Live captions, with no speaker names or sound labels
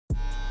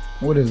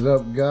What is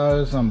up,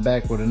 guys? I'm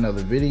back with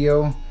another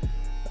video.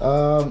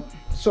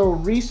 So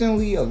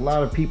recently a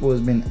lot of people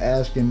has been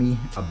asking me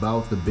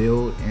about the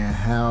build and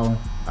how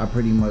I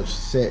pretty much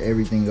set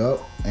everything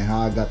up and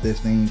how I got this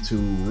thing to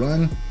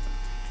run.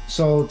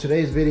 So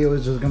today's video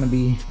is just going to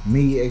be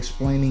me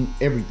explaining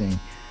everything.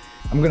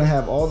 I'm going to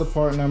have all the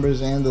part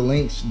numbers and the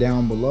links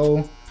down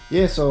below.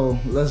 Yeah, so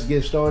let's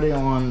get started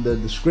on the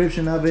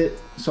description of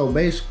it. So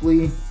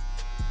basically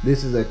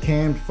this is a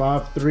cammed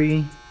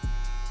 5.3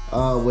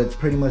 with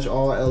pretty much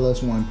all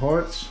LS1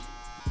 parts.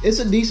 It's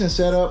a decent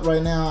setup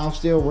right now. I'm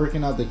still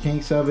working out the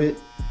kinks of it,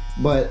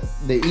 but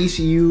the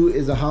ECU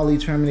is a Holley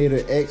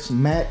Terminator X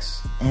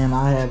Max, and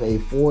I have a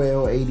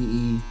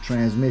 4L80E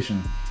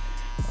transmission.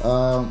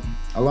 A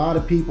lot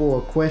of people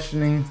are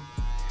questioning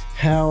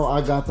how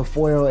I got the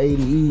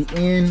 4L80E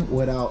in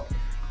without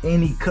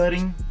any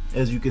cutting.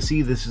 As you can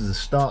see, this is a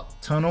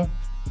stock tunnel.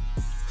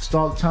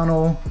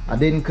 I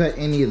didn't cut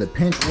any of the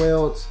pinch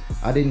welds.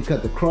 I didn't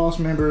cut the cross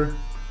member.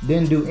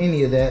 Didn't do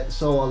any of that.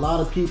 So a lot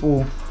of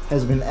people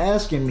has been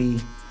asking me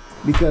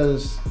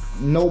because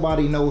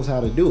nobody knows how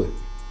to do it.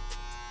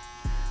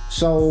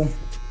 So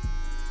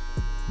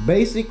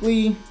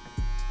basically,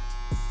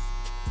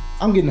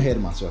 I'm getting ahead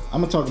of myself. I'm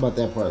gonna talk about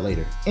that part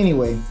later.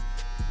 Anyway,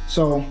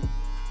 so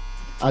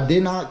I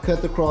did not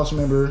cut the cross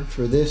member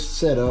for this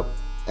setup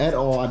at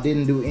all. I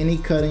didn't do any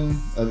cutting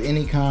of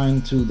any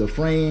kind to the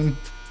frame,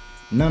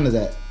 none of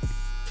that.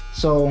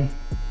 So I'm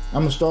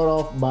gonna start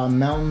off by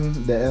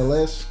mounting the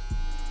LS.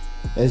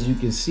 As you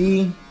can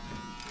see,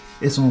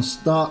 it's on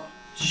stock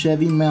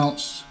Chevy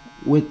mounts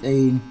with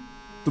a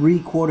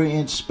 3/4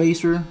 inch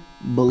spacer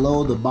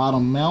below the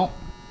bottom mount.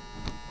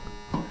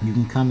 You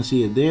can kind of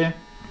see it there.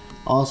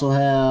 Also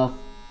have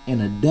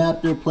an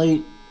adapter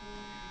plate,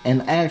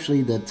 and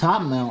actually the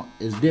top mount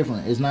is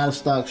different. It's not a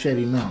stock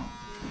Chevy mount.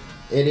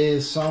 It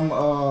is some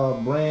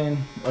brand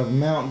of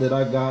mount that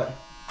I got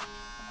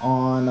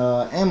on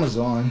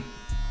Amazon,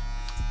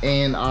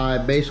 and I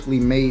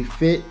basically made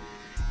fit.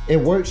 It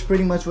works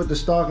pretty much with the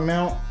stock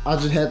mount. I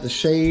just had to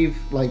shave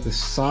like the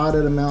side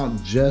of the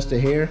mount just a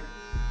hair,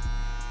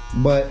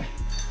 but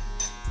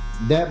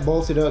that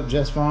bolted up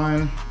just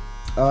fine.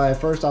 At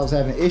first I was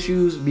having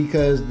issues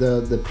because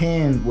the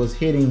pin was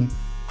hitting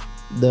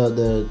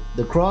the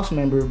cross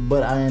member,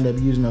 but I ended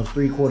up using those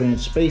 3/4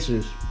 inch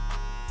spacers.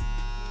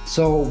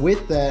 So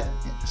with that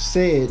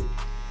said,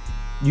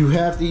 you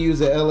have to use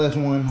the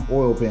LS1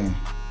 oil pan.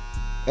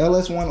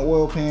 LS1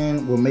 oil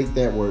pan will make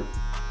that work.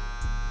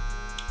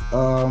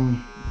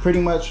 Pretty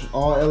much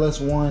all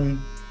LS1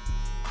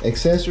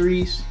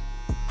 accessories.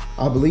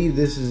 I believe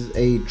this is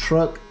a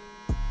truck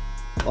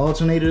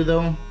alternator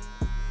though.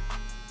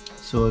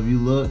 So if you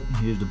look,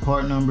 here's the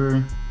part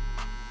number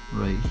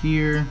right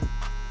here.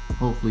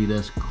 Hopefully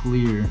that's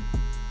clear.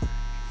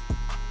 I'm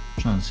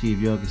trying to see if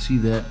y'all can see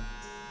that.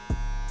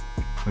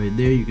 Right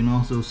there you can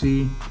also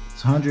see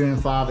it's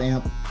 105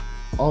 amp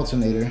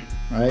alternator,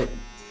 right?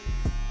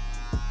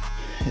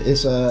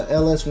 It's a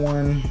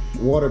LS1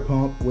 water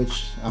pump,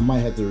 which I might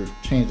have to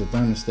change the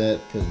thermostat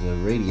because the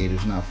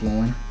radiator's not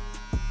flowing.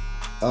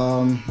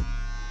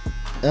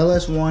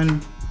 LS1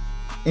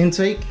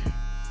 intake.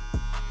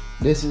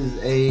 This is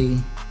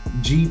a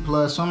G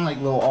plus, some like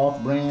little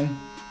off-brand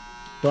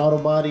throttle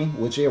body,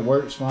 which it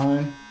works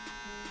fine.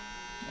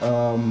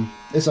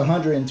 It's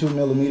 102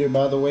 millimeter,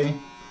 by the way.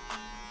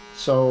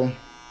 So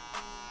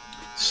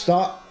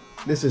stock.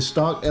 This is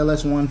stock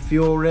LS1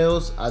 fuel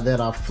rails that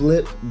I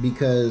flipped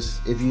because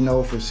if you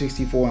know, for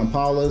 64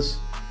 Impalas,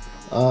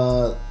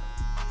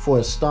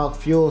 for stock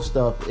fuel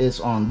stuff,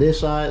 it's on this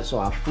side. So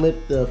I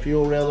flipped the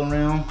fuel rail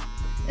around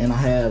and I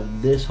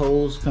have this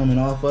hose coming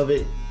off of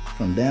it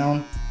from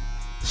down.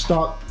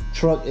 Stock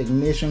truck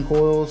ignition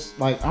coils.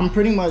 Like, I'm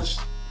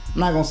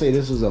not gonna say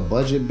this is a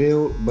budget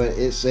build, but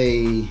it's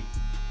a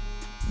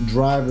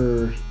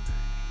driver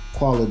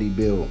quality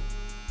build.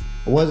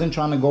 I wasn't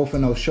trying to go for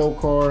no show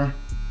car.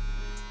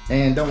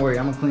 And don't worry,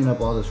 I'm gonna clean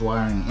up all this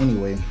wiring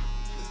anyway.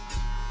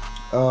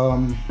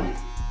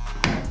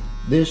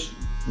 This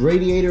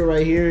radiator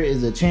right here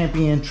is a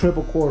Champion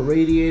triple core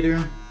radiator.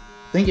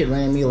 I think it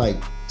ran me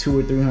like $200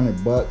 or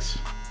 $300,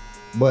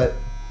 but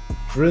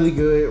it's really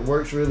good,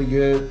 works really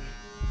good.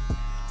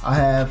 I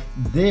have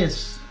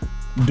this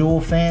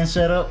dual fan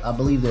setup. I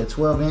believe they're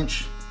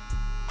 12-inch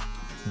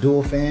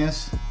dual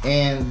fans,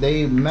 and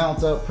they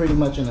mount up pretty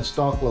much in a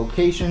stock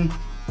location.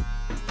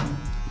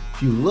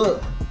 If you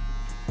look,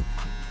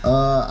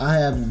 I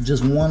have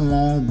just one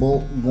long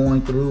bolt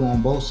going through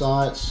on both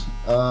sides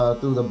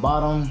through the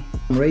bottom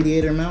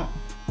radiator mount.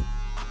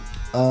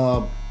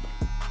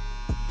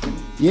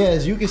 Yeah,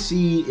 as you can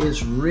see,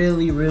 it's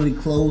really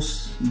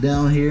close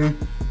down here.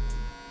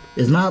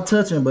 It's not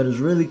touching, but it's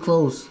really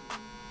close.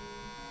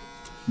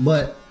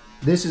 But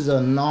this is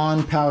a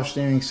non-power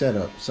steering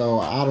setup, so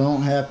I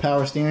don't have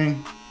power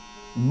steering.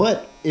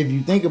 But if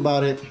you think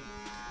about it,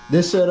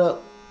 this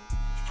setup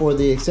for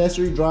the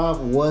accessory drive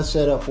was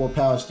set up for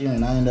power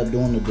steering. I ended up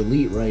doing the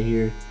delete right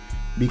here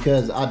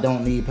because I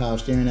don't need power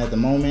steering at the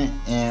moment,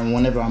 and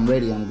whenever I'm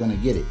ready, I'm gonna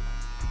get it.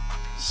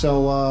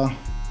 So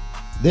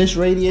This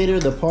radiator,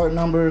 the part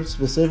number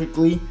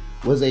specifically,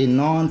 was a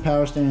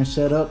non-power steering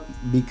setup,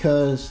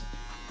 because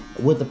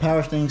with the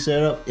power steering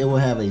setup, it will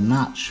have a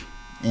notch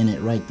in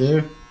it right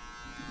there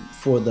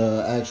for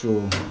the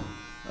actual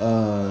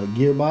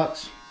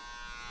gearbox.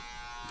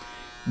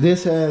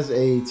 This has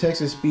a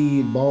Texas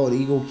Speed Bald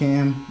Eagle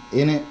cam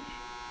in it.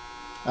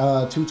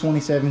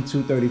 227,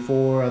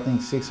 234, I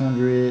think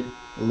 600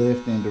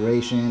 lift and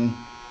duration,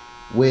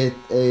 with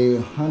a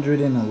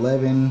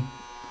 111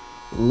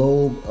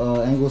 lobe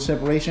angle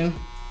separation.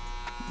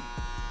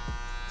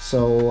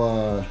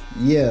 So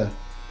yeah,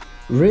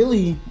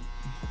 really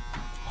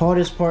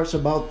hardest parts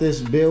about this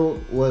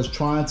build was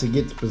trying to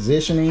get the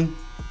positioning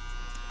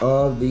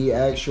of the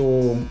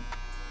actual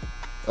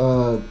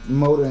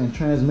motor and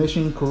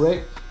transmission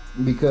correct,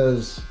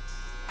 because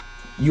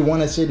you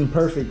want it sitting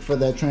perfect for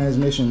that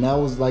transmission. That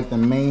was like the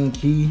main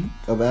key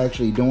of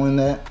actually doing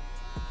that.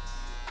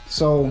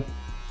 So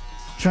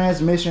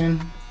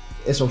transmission,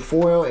 it's a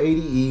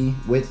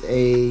 4L80E with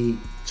a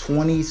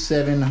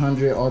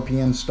 2700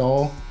 RPM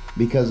stall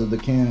because of the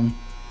cam,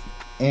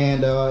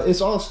 and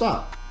it's all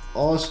stock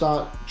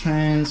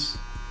trans.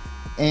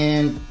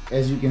 And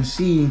as you can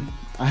see,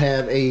 I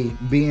have a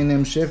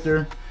B&M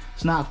shifter.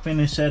 It's not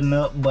finished setting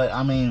up, but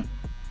I mean,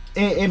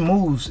 it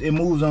moves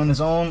on its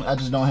own. I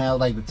just don't have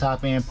like the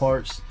top end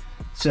parts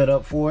set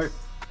up for it.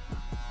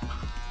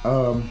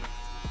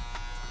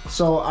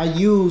 So I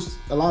used,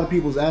 a lot of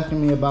people's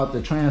asking me about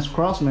the trans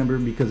cross member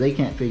because they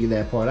can't figure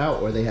that part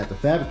out, or they have to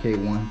fabricate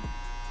one.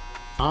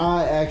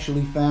 I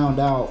actually found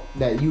out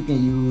that you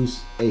can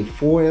use a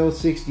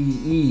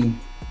 4L60E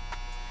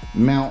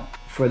mount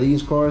for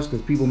these cars,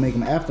 because people make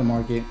them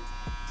aftermarket,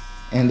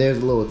 and there's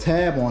a little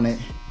tab on it,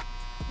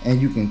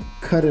 and you can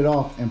cut it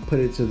off and put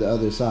it to the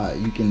other side.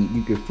 You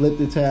can flip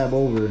the tab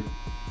over,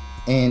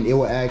 and it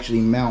will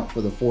actually mount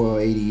for the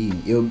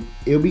 4L80E.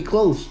 It'll be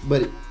close,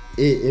 but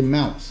it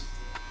mounts.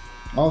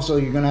 Also,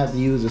 you're gonna have to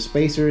use a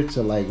spacer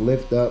to like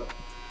lift up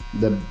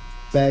the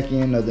back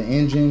end of the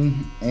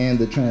engine and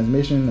the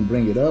transmission to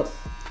bring it up.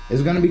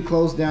 It's gonna be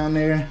close down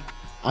there.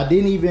 I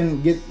didn't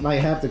even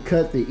have to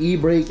cut the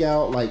e-brake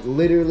out. Like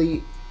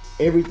literally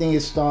everything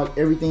is stock,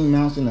 everything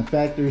mounts in the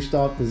factory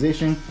stock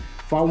position.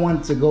 If I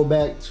wanted to go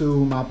back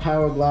to my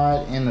Power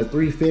Glide and the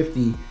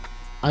 350,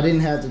 I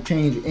didn't have to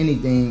change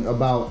anything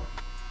about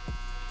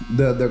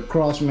the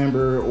cross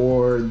member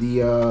or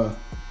the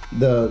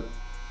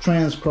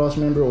trans cross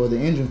member or the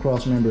engine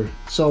cross member.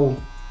 So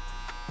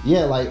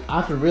yeah, like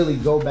I could really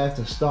go back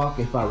to stock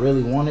if I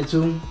really wanted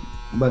to,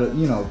 but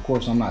you know, of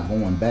course I'm not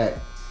going back.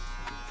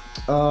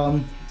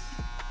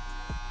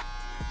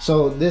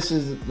 So this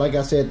is, like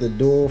I said, the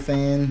dual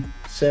fan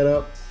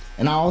setup,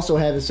 and I also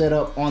have it set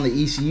up on the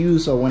ECU,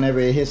 so whenever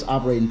it hits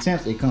operating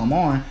temps, it come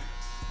on.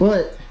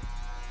 But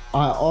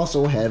I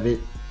also have it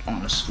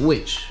on a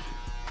switch,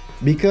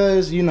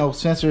 because you know,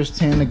 sensors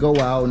tend to go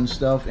out and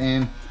stuff,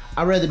 and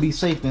I'd rather be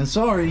safe than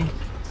sorry.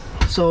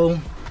 So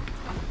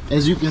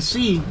as you can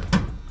see,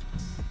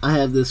 I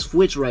have this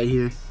switch right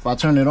here. If I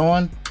turn it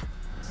on,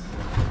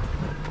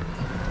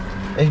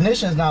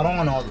 ignition's not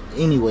on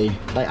anyway.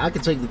 Like I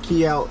could take the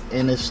key out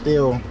and it's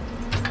still,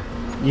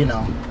 you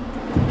know,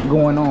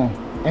 going on.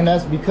 And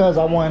that's because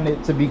I wanted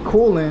it to be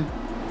cooling,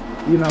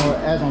 you know,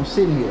 as I'm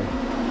sitting here.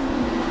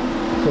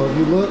 So if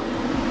you look,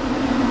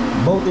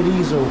 both of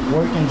these are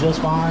working just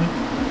fine.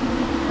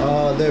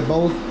 They're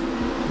both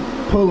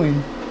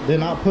pulling. They're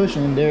not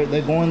pushing. They're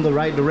going the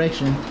right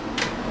direction.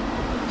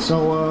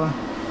 So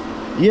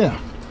yeah,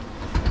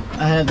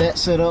 I have that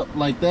set up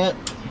like that.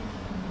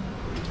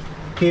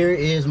 Here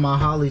is my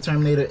Holley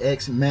Terminator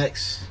X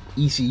Max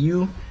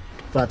ECU.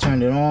 If I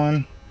turn it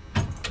on,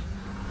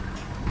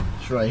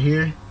 it's right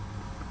here.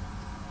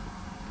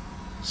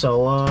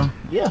 So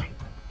yeah,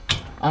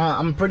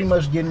 I'm pretty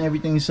much getting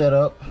everything set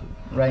up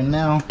right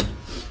now.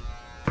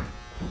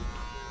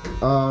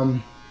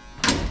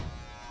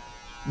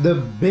 The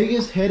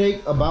biggest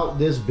headache about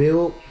this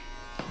build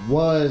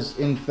was,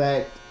 in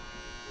fact,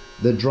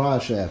 the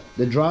drive shaft.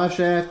 The drive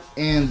shaft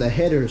and the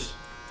headers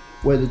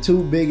were the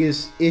two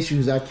biggest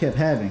issues I kept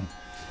having.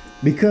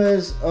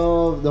 Because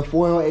of the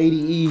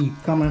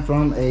 4L80E coming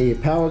from a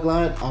Power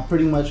Glide, I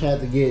pretty much had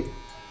to get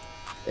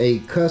a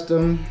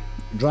custom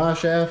drive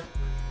shaft.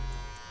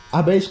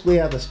 I basically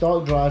have the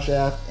stock drive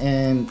shaft,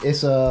 and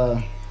it's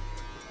a,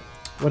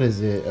 what is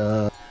it?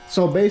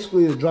 So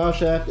basically the drive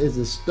shaft is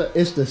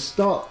it's the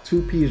stock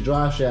two-piece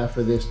drive shaft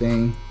for this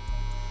thing.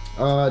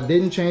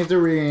 Didn't change the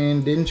rear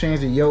end, didn't change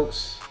the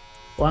yokes.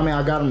 Well, I mean,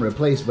 I got them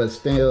replaced, but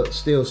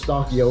still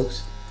stock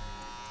yokes.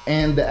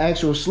 And the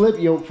actual slip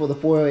yoke for the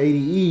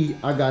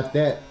 4L80E, I got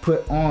that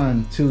put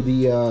on to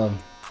the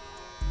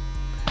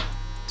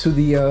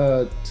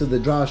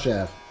drive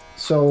shaft.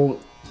 So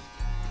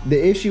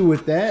the issue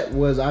with that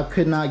was I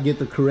could not get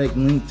the correct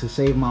length to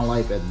save my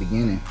life at the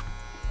beginning.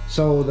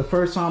 So the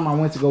first time I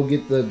went to go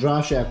get the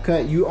drive shaft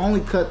cut, you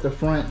only cut the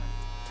front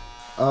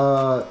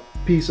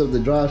piece of the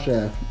drive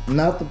shaft,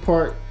 not the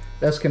part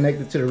that's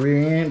connected to the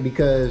rear end,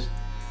 because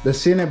the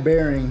center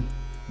bearing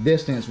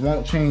distance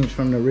won't change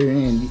from the rear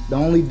end. The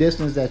only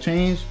distance that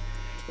changed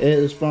It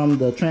is from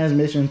the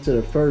transmission to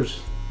the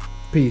first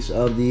piece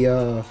of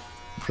the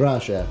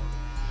drive shaft.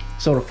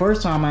 So the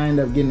first time I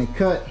ended up getting it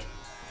cut,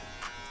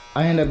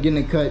 I ended up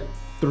getting it cut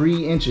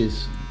 3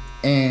 inches,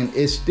 and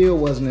it still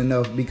wasn't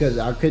enough because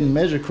I couldn't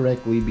measure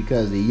correctly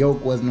because the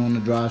yoke wasn't on the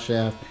drive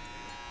shaft,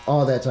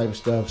 all that type of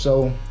stuff.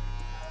 So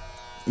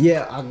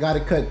yeah, I got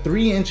it cut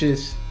 3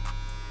 inches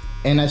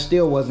and that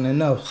still wasn't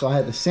enough. So I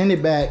had to send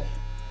it back,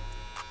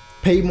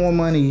 pay more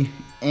money,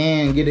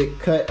 and get it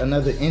cut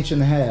another 1.5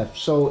 inches.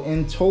 So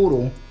in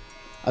total,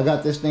 I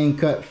got this thing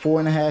cut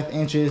 4.5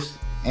 inches,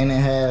 and it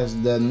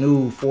has the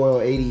new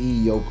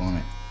 480E yoke on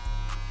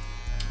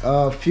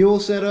it. Fuel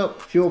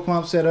setup, fuel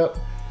pump setup.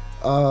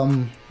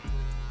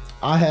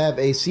 I have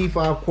a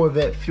C5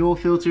 Corvette fuel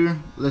filter.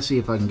 Let's see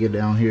if I can get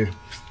down here.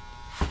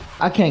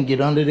 I can't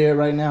get under there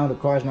right now. The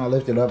car's not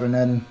lifted up or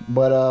nothing,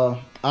 but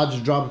I'll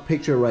just drop a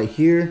picture right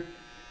here.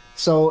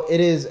 So it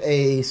is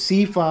a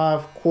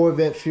C5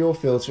 Corvette fuel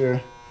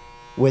filter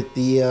with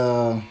the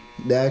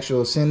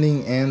actual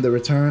sending and the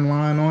return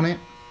line on it.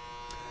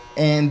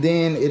 And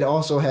then it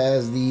also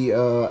has the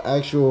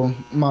actual,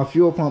 my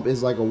fuel pump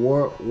is like a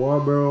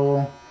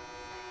Warburg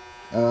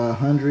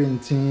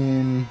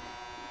 110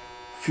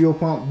 fuel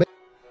pump.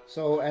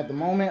 So at the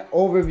moment,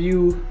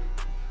 overview,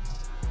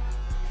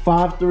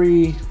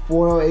 5.3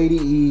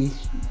 480E,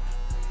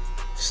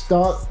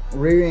 stock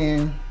rear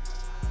end.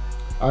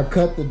 I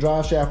cut the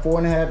drive shaft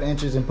 4.5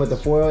 inches and put the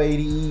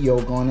 480E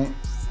yoke on it.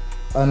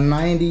 A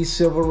 90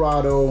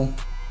 Silverado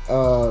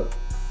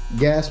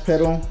gas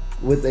pedal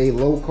with a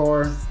low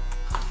car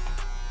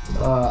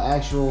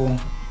actual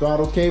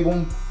throttle cable,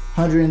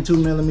 102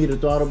 millimeter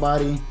throttle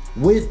body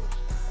with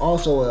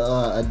also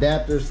a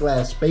adapter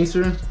slash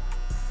spacer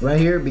right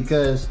here,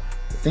 because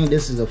I think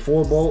this is a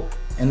 4-bolt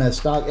and the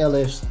stock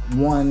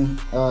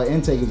LS1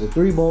 intake is a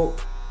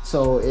 3-bolt,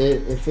 so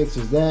it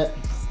fixes that.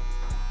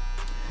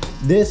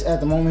 This at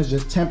the moment is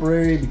just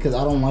temporary because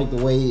I don't like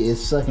the way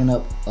it's sucking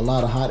up a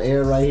lot of hot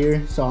air right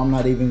here, so I'm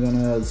not even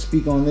gonna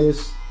speak on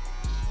this.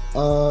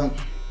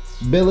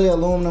 Billet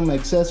aluminum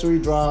accessory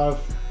drive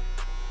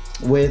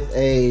with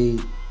a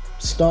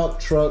stock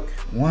truck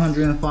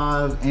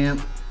 105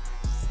 amp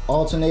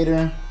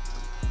alternator,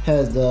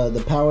 has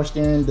the power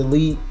steering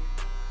delete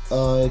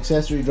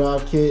accessory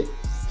drive kit,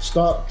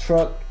 stock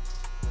truck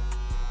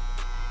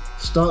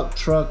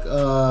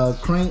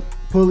crank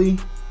pulley.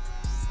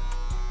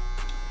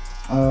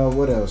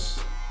 What else?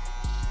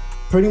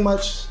 Pretty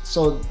much,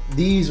 so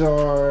these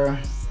are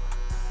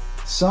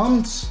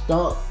some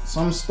stock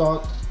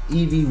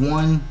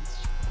EV1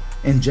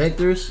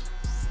 injectors,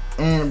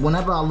 and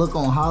whenever I look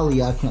on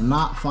Holley, I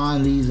cannot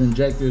find these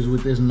injectors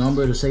with this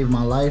number to save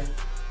my life.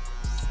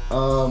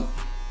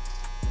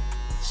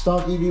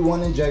 Stock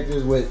EV1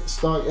 injectors with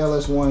stock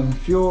LS1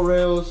 fuel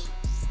rails,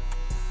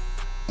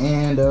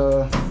 and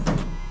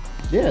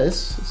yeah,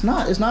 it's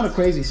not a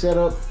crazy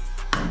setup.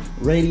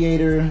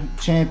 Radiator,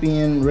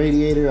 Champion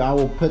radiator. I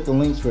will put the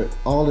links for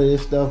all of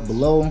this stuff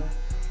below.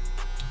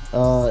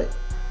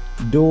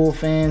 Dual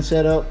fan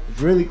setup,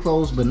 really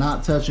close but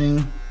not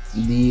touching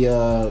the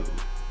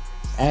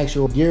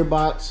actual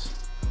gearbox.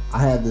 I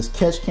have this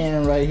catch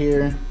can right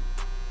here.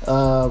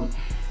 If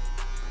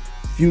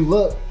you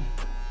look,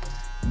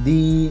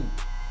 the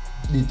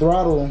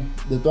throttle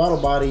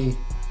body,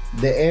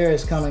 the air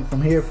is coming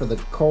from here for the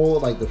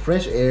cold, like the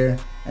fresh air,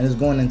 and it's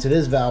going into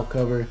this valve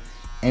cover.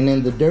 And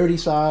then the dirty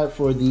side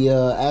for the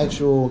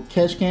actual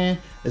catch can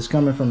is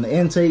coming from the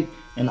intake,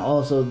 and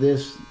also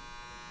this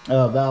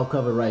valve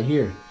cover right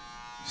here.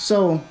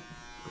 So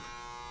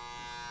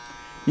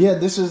yeah,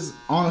 this is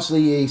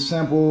honestly a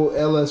simple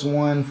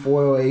LS1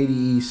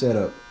 480E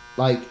setup.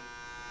 Like,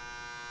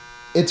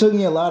 it took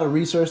me a lot of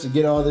research to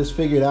get all this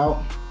figured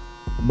out,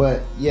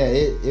 but yeah,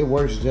 it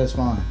works just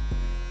fine.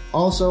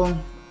 Also,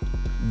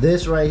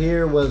 this right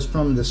here was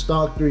from the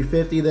stock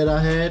 350 that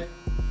I had,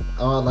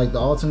 like the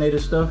alternator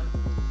stuff.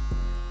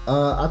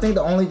 I think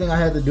the only thing I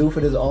had to do for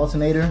this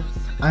alternator,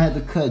 I had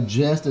to cut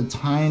just a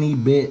tiny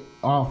bit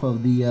off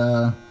of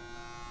the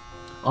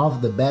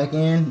back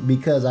end,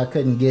 because I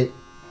couldn't get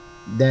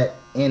that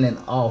in and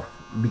off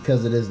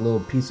because of this little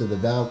piece of the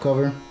valve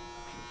cover.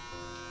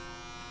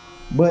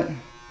 But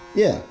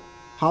yeah,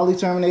 Holley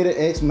Terminator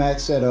X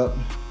Max setup.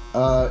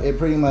 It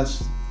pretty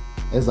much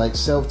is like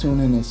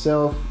self-tuning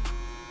itself.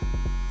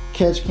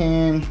 Catch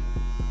can,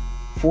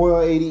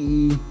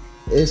 480E.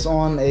 It's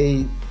on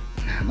a,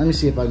 let me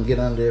see if I can get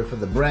under there for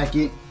the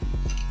bracket.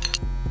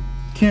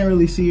 Can't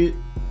really see it,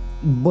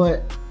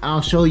 but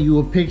I'll show you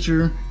a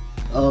picture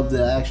of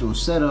the actual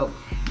setup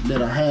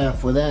that I have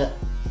for that.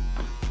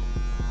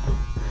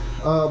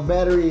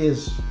 Battery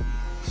is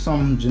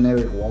some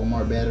generic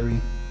Walmart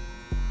battery.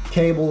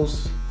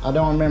 Cables, I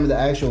don't remember the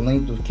actual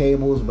length of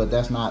cables, but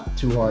that's not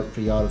too hard for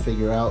y'all to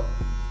figure out.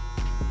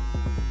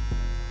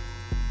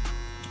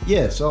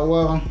 Yeah,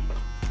 so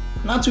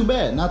not too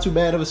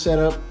bad of a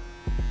setup.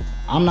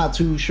 I'm not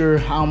too sure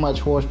how much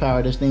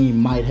horsepower this thing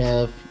might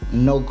have,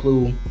 no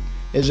clue.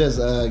 It's just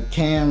a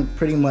cam,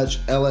 pretty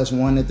much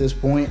LS1 at this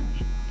point.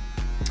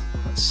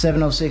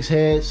 706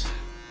 heads.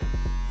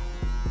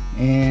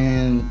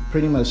 and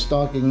pretty much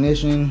stock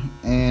ignition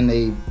and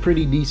a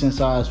pretty decent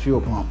sized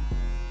fuel pump.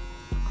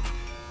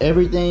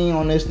 Everything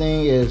on this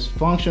thing is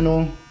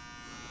functional.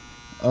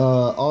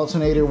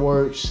 Alternator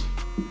works,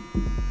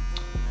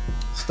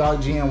 stock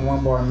GM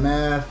 1-bar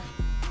MAF.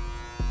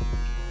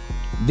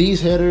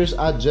 These headers,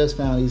 I just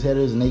found these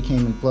headers and they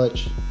came in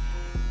clutch.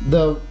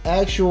 The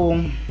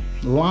actual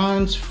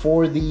lines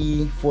for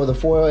the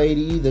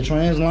 4L80E, the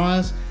trans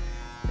lines,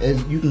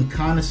 as you can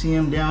kind of see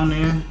them down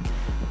there,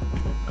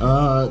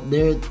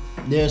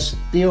 they're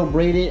steel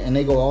braided and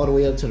they go all the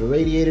way up to the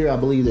radiator. I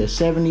believe they're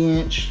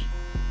 70-inch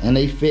and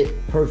they fit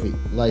perfect,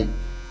 like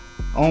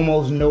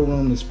almost no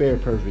room to spare,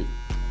 perfect.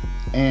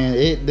 And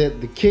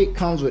the kit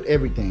comes with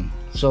everything,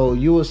 so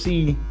you will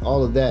see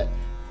all of that.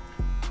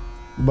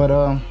 But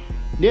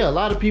yeah, a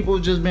lot of people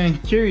have just been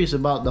curious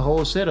about the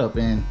whole setup,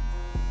 and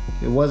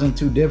it wasn't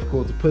too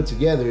difficult to put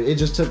together. It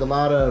just took a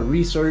lot of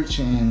research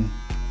and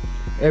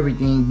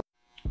everything.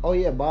 Oh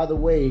yeah, by the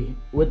way,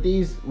 with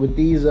these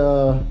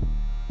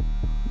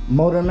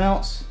motor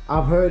mounts,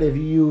 I've heard if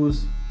you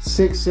use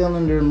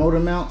 6-cylinder motor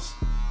mounts,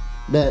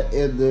 that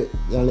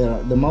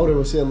the motor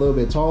will sit a little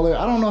bit taller.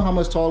 I don't know how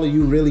much taller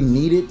you really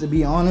need it, to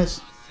be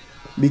honest,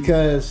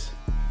 because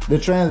the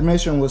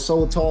transmission was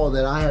so tall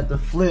that I had to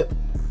flip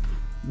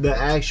the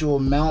actual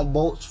mount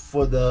bolts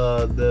for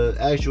the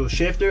actual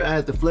shifter. I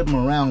had to flip them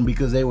around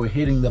because they were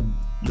hitting the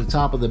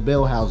top of the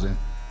bell housing.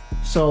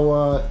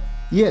 So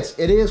yes,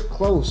 it is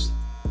close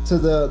to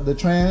the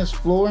trans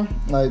floor,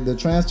 like the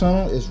trans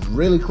tunnel is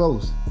really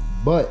close,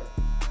 but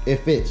it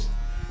fits.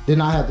 Did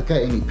not have to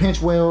cut any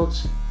pinch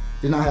welds,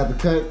 did not have to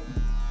cut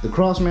the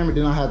cross member,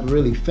 did not have to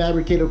really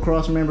fabricate a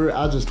cross member.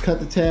 I just cut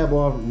the tab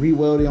off,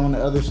 re-welded on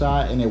the other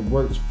side, and it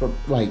works for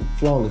like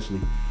flawlessly.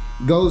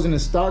 Goes in the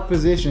stock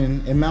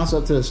position, it mounts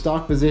up to the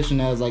stock position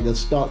as like a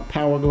stock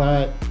power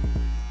glide.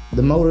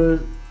 The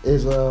motor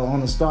is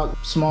on the stock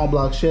small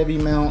block Chevy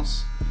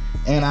mounts,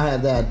 and I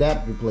have the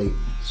adapter plate.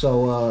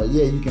 So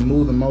yeah, you can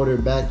move the motor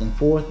back and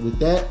forth with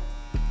that.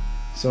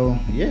 So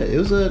yeah, it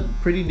was a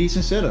pretty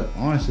decent setup,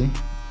 honestly.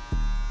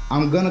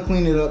 I'm gonna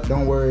clean it up,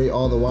 don't worry,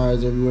 all the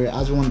wires everywhere. I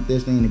just wanted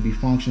this thing to be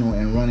functional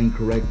and running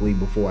correctly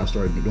before I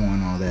started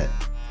doing all that.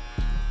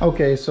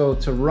 Okay, so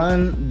to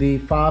run the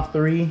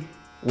 5.3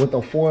 with a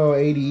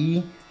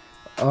 4L80E,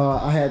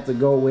 I had to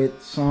go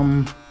with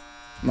some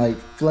like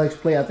flex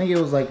plate. I think it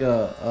was like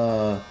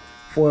a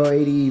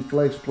 4L80E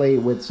flex plate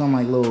with some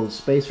like little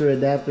spacer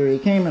adapter.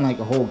 It came in like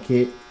a whole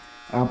kit.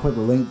 I'll put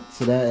the link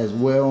to that as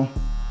well.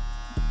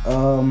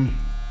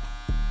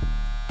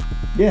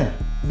 Yeah,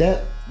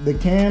 the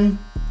cam,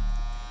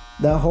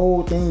 that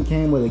whole thing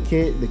came with a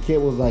kit. The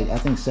kit was like, I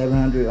think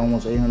 700,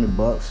 almost 800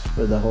 bucks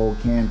for the whole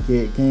cam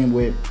kit. It came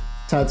with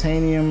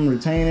titanium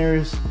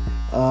retainers,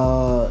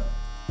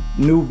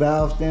 new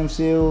valve stem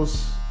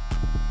seals,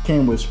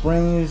 came with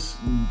springs.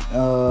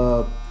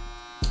 What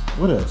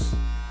else?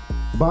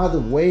 By the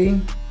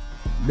way,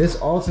 this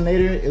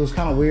alternator, it was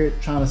kind of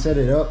weird trying to set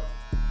it up.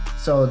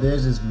 So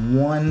there's this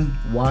one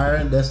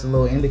wire, that's the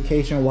little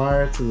indication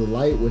wire to the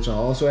light, which I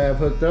also have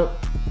hooked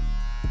up.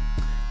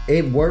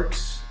 It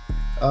works.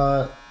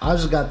 I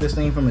just got this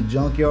thing from a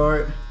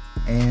junkyard,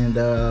 and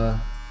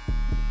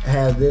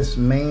have this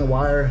main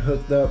wire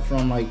hooked up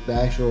from like the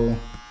actual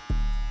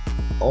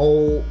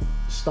old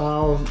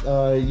style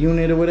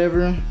unit or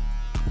whatever.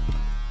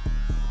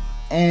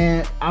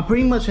 And I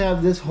pretty much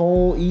have this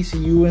whole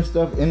ECU and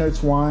stuff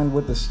intertwined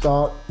with the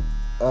stock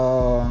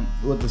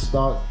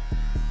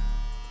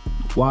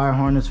wire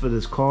harness for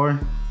this car.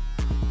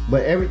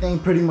 But everything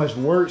pretty much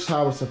works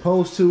how it's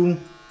supposed to.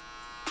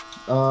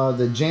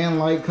 The Jan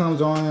light comes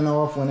on and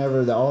off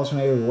whenever the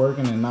alternator is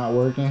working and not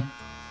working.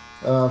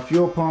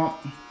 Fuel pump,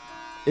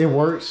 it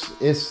works.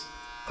 It's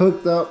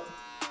hooked up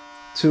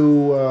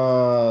to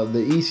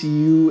the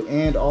ECU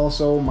and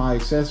also my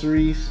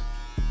accessories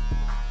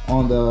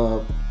on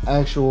the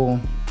actual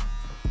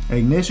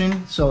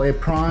ignition, so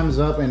it primes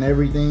up and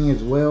everything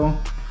as well.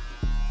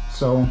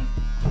 So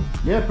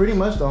yeah, pretty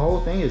much the whole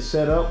thing is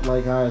set up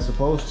like how it's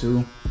supposed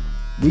to.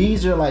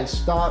 These are like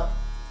stock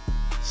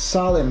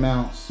solid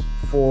mounts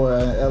for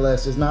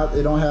LS. It's not,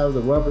 they don't have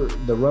the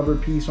rubber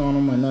piece on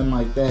them or nothing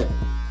like that.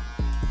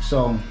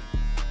 So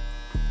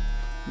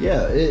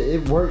yeah,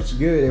 it works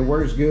good. It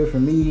works good for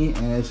me,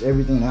 and it's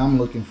everything I'm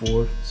looking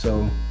for.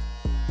 So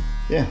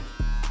yeah.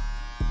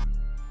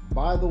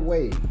 By the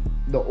way,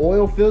 the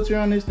oil filter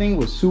on this thing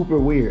was super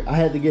weird. I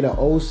had to get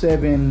a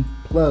 07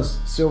 Plus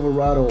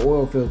Silverado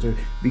oil filter,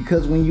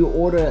 because when you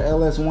order a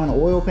LS1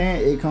 oil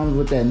pan, it comes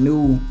with that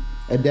new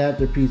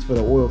adapter piece for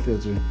the oil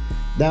filter.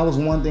 That was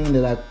one thing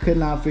that I could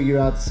not figure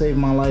out to save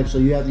my life. So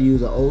you have to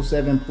use a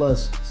 07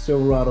 Plus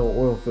Silverado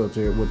oil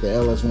filter with the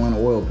LS1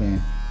 oil pan.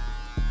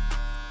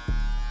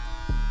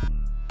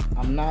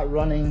 I'm not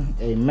running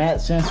a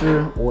mat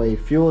sensor or a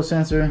fuel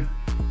sensor.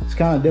 It's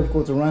kind of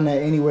difficult to run that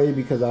anyway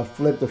because I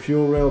flipped the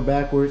fuel rail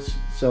backwards,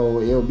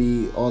 so it'll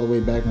be all the way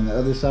back on the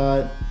other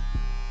side.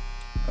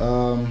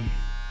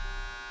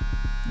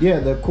 Yeah,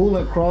 the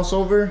coolant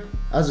crossover,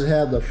 I just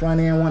have the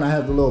front end one. I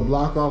have the little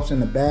block offs in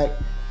the back,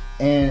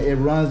 and it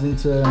runs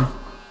into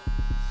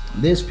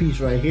this piece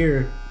right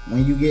here,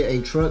 when you get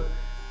a truck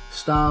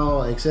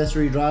style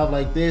accessory drive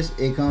like this,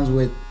 it comes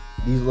with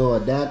these little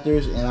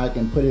adapters, and I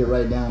can put it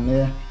right down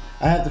there.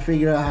 I have to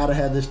figure out how to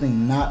have this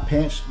thing not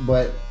pinched,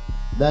 but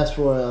that's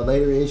for a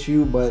later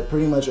issue. But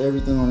pretty much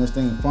everything on this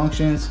thing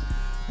functions.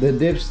 The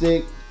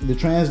dipstick, the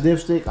trans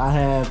dipstick, I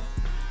have,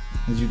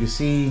 as you can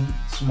see,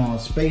 small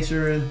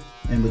spacer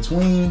in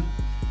between.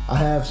 I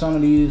have some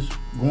of these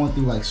going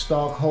through like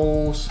stock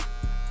holes,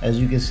 as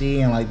you can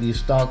see, and like these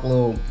stock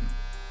little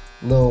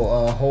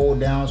hold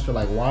downs for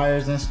like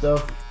wires and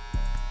stuff.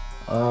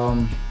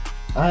 I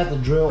had to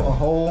drill a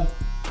hole,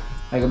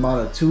 like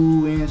about a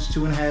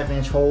 2.5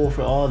 inch hole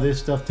for all this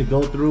stuff to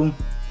go through.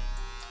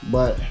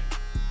 But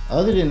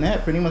other than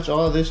that, pretty much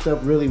all this stuff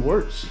really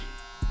works.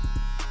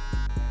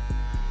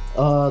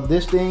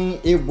 This thing,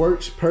 it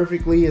works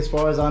perfectly as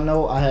far as I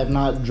know. I have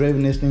not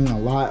driven this thing a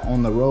lot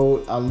on the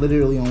road. I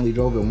literally only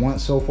drove it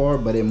once so far,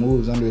 but it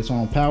moves under its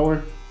own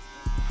power.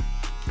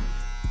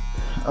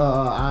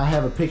 I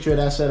have a picture of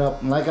that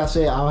setup. Like I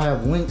said, I'll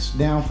have links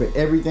down for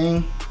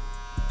everything.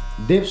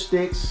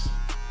 Dipsticks.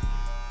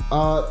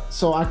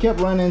 So I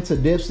kept running into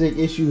dipstick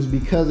issues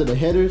because of the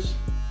headers.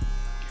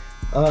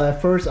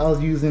 At first I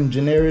was using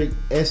generic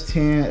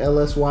S10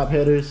 LS swap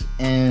headers,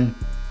 and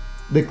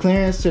the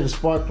clearance to the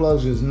spark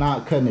plugs was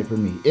not cutting it for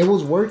me. It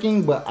was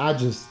working, but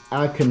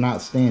I could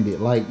not stand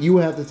it. Like, you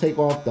would have to take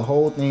off the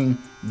whole thing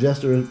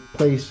just to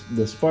replace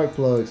the spark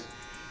plugs,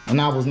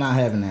 and I was not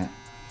having that.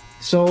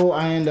 So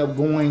I ended up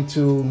going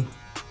to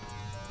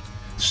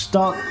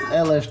stock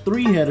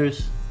LS3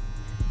 headers,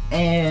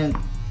 and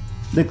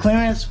the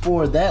clearance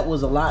for that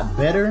was a lot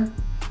better,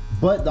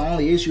 but the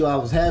only issue I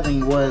was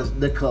having was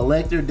the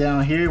collector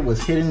down here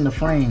was hitting the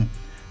frame,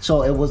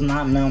 so it was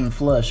not mounting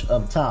flush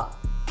up top.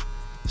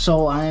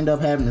 So I ended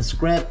up having to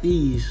scrap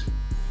these,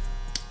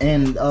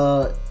 and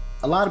a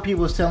lot of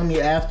people was telling me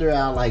after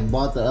I like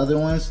bought the other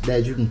ones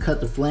that you can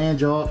cut the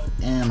flange off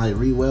and like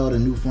re-weld a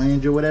new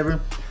flange or whatever.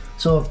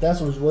 So if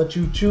that's what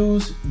you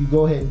choose, you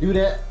go ahead and do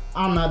that.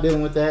 I'm not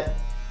dealing with that.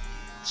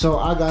 So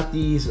I got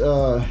these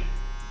are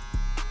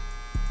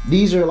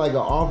like an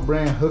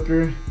off-brand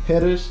hooker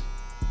headers,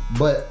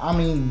 but I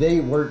mean, they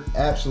work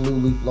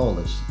absolutely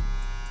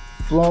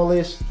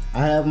flawless.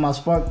 I have my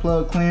spark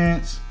plug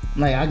clearance.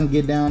 Like, I can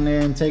get down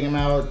there and take them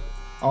out,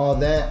 all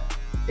that.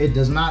 It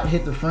does not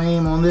hit the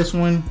frame on this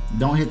one.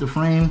 Don't hit the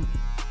frame.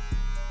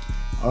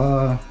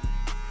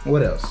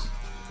 What else?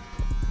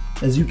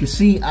 As you can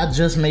see, I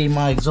just made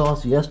my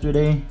exhaust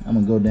yesterday. I'm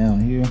gonna go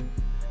down here,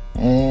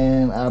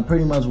 and I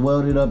pretty much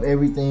welded up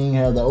everything.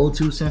 Have the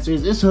O2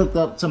 sensors. It's hooked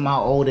up to my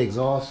old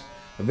exhaust.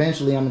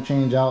 Eventually I'm gonna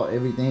change out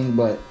everything,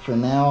 but for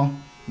now,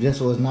 just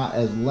so it's not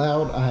as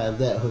loud, I have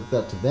that hooked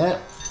up to that.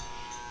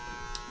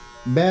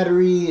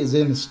 Battery is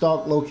in the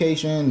stock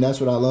location. That's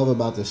what I love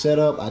about the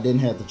setup. I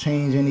didn't have to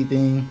change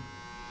anything.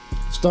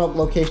 Stock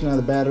location of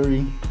the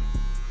battery.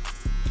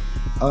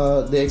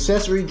 The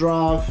accessory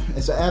drive,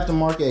 it's an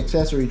aftermarket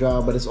accessory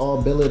drive, but it's all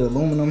billet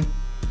aluminum.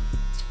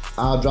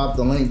 I'll drop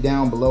the link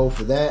down below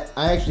for that.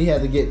 I actually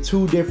had to get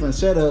two different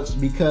setups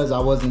because I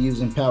wasn't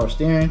using power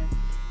steering.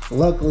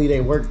 Luckily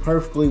they work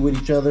perfectly with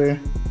each other,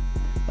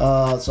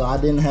 so I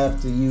didn't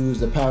have to use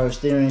the power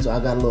steering. So I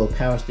got a little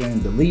power steering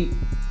delete.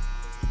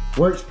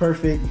 Works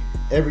perfect,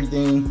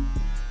 everything.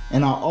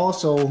 And I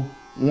also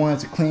wanted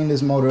to clean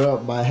this motor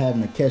up by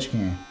having a catch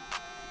can.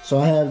 So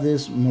I have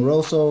this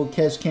Moroso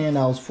catch can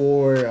that was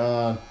for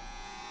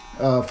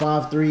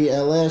 5.3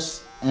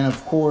 LS, and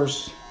of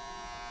course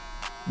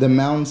the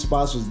mounting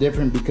spots was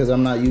different because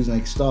I'm not using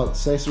a stock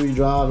accessory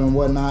drive and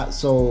whatnot.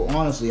 So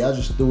honestly, I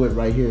just threw it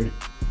right here,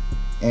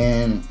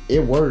 and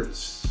it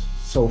works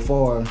so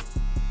far.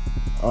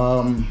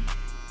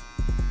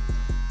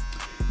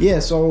 Yeah,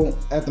 so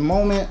at the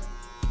moment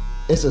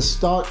it's a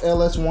stock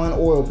LS1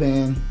 oil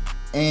pan,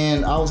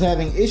 and I was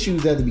having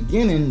issues at the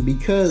beginning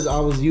because I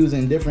was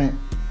using different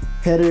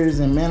headers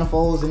and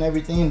manifolds and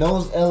everything.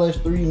 Those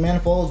LS3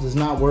 manifolds does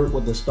not work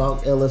with the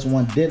stock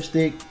LS1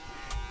 dipstick,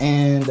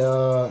 and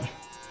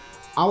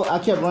I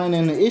kept running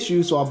into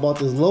issues, so I bought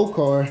this low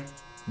car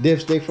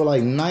dipstick for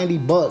like 90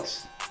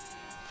 bucks,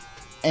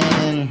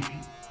 and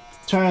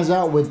turns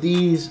out with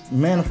these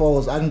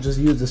manifolds I can just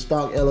use the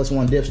stock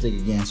LS1 dipstick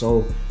again.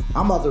 So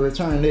I'm about to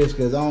return this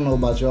because I don't know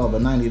about y'all,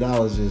 but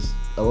 $90 is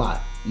a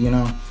lot, you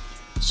know.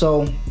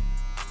 So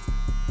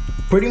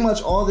pretty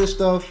much all this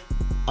stuff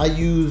I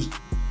used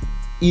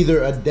either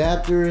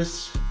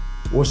adapters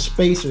or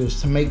spacers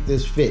to make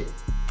this fit.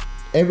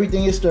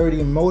 Everything is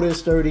sturdy, motor is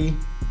sturdy.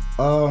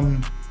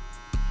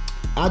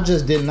 I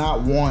just did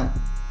not want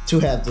to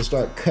have to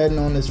start cutting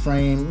on this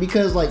frame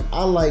because like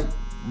I like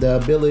the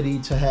ability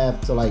to have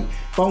to, like,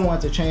 if I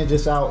want to change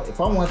this out, if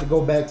I want to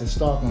go back to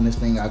stock on this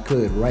thing, I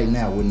could right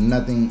now with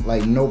nothing,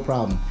 like no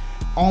problem.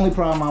 Only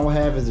problem I will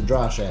have is the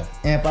drive shaft,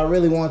 and if I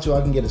really want to,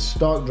 I can get a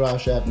stock drive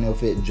shaft and it'll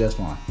fit just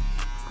fine.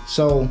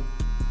 So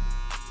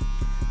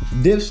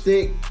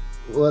dipstick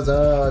was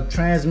a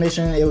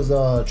transmission. It was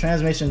a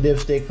transmission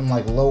dipstick from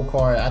like low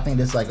car. I think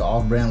that's like an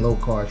off-brand low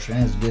car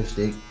trans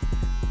dipstick.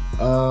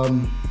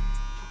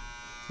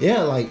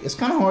 Yeah, like it's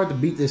kind of hard to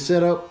beat this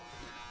setup.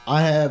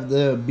 I have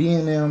the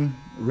B&M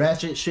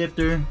ratchet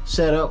shifter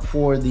set up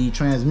for the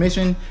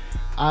transmission.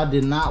 I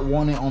did not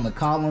want it on the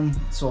column,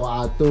 so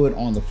I threw it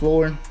on the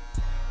floor.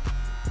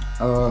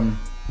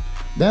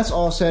 That's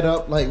all set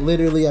up. Like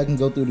literally I can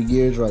go through the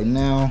gears right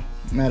now.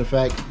 Matter of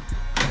fact,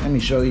 let me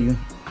show you.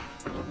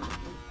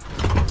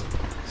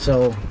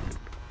 So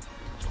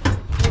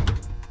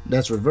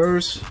that's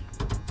reverse,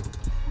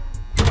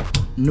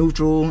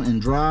 neutral,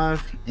 and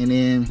drive, and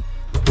then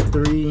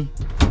 3,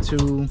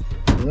 2,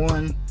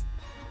 1,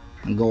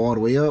 and go all the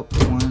way up.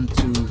 1,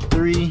 2,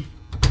 3.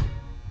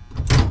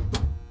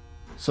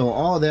 So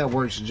all that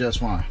works just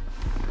fine.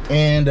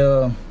 And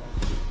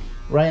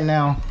right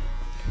now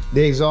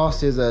the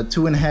exhaust is a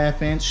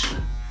 2.5 inch.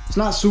 It's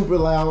not super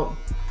loud,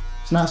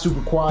 it's not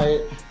super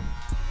quiet.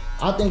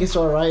 I think it's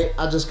all right.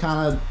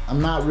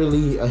 I'm not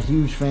really a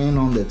huge fan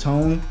on the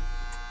tone.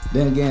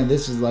 Then again,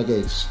 this is like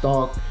a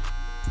stock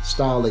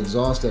style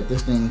exhaust that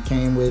this thing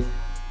came with.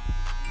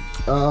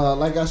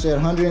 Like I said,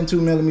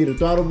 102mm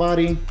throttle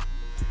body.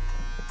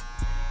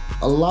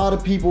 A lot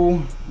of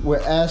people were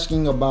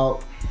asking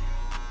about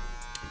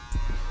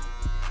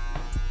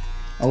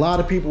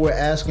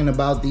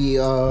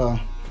the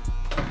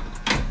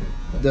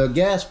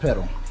gas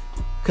pedal,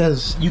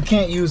 because you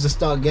can't use the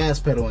stock gas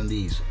pedal in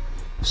these.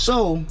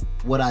 So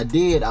what I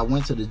did, I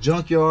went to the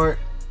junkyard,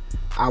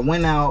 I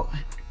went out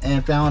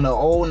and found an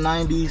old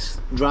 90s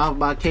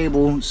drive-by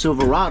cable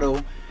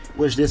Silverado,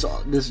 which this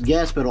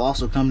gas pedal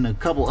also comes in a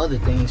couple other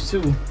things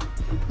too.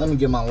 Let me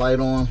get my light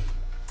on.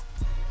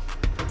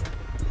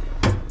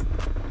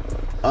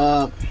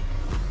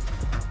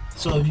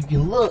 So if you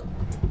can look,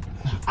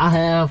 I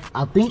have,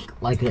 I think,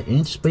 like an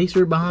inch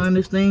spacer behind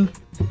this thing,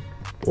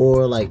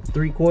 or like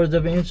 3/4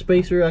 of an inch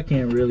spacer, I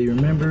can't really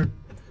remember.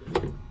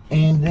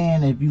 And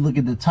then if you look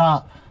at the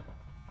top,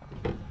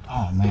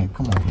 oh man,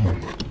 come on here.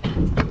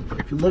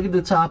 If you look at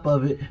the top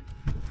of it,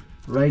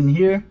 right in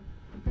here,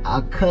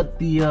 I cut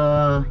the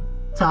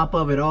top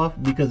of it off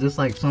because it's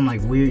like some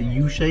like weird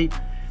U shape.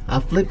 I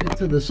flipped it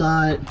to the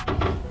side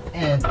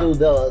and threw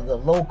the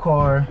low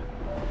car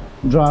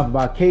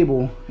drive-by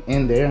cable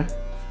in there,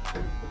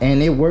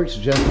 and it works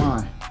just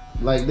fine.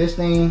 Like this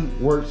thing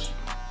works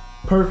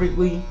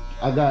perfectly.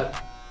 I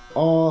got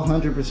all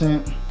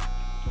 100%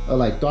 of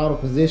like throttle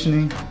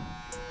positioning,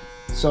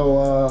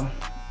 so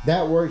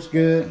that works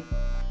good.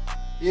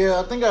 Yeah,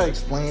 I think I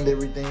explained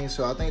everything,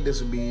 so I think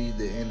this will be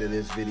the end of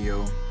this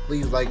video.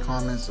 Please like,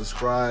 comment,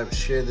 subscribe,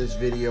 share this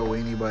video with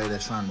anybody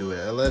that's trying to do an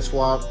LS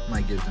swap.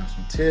 Might give them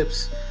some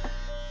tips.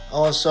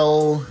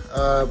 Also,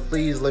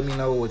 please let me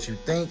know what you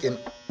think and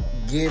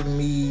give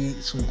me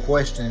some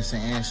questions to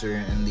answer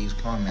in these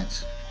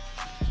comments.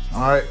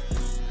 All right,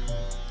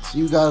 see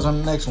you guys on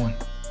the next one.